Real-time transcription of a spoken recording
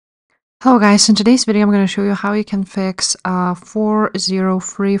Hello guys, in today's video I'm going to show you how you can fix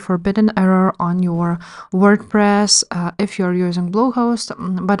 403 forbidden error on your WordPress if you're using Bluehost,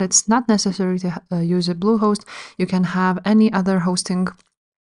 but it's not necessary to use a Bluehost. You can have any other hosting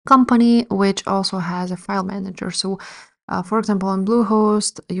company which also has a file manager. So for example, on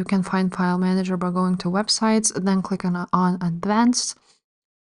Bluehost, you can find file manager by going to websites, then click on advanced.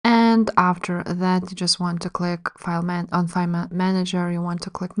 And after that, you just want to click file manager, you want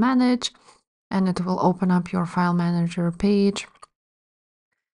to click manage, and it will open up your file manager page.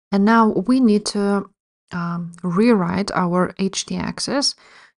 And now we need to rewrite our htaccess.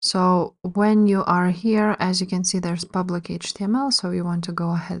 So when you are here, as you can see, there's public HTML. So you want to go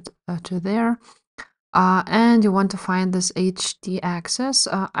ahead to there. And you want to find this htaccess.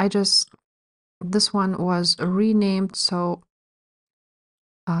 This one was renamed, so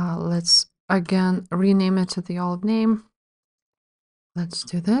let's again rename it to the old name. Let's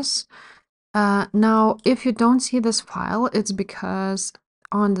do this. Now, if you don't see this file, it's because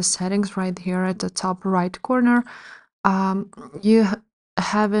on the settings right here at the top right corner, you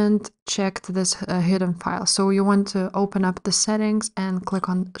haven't checked this hidden file. So you want to open up the settings and click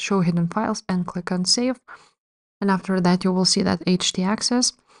on show hidden files and click on save. And after that, you will see that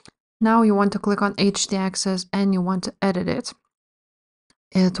htaccess. Now you want to click on htaccess and you want to edit it.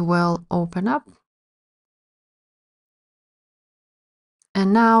 It will open up.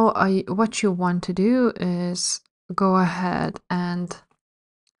 And now what you want to do is go ahead and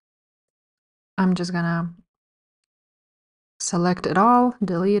I'm just gonna select it all,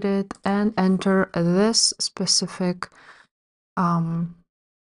 delete it, and enter this specific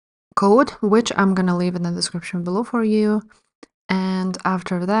code, which I'm gonna leave in the description below for you. And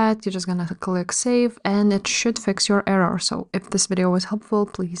after that, you're just gonna click save and it should fix your error. So if this video was helpful,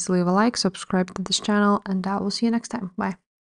 please leave a like, subscribe to this channel, and I will see you next time. Bye.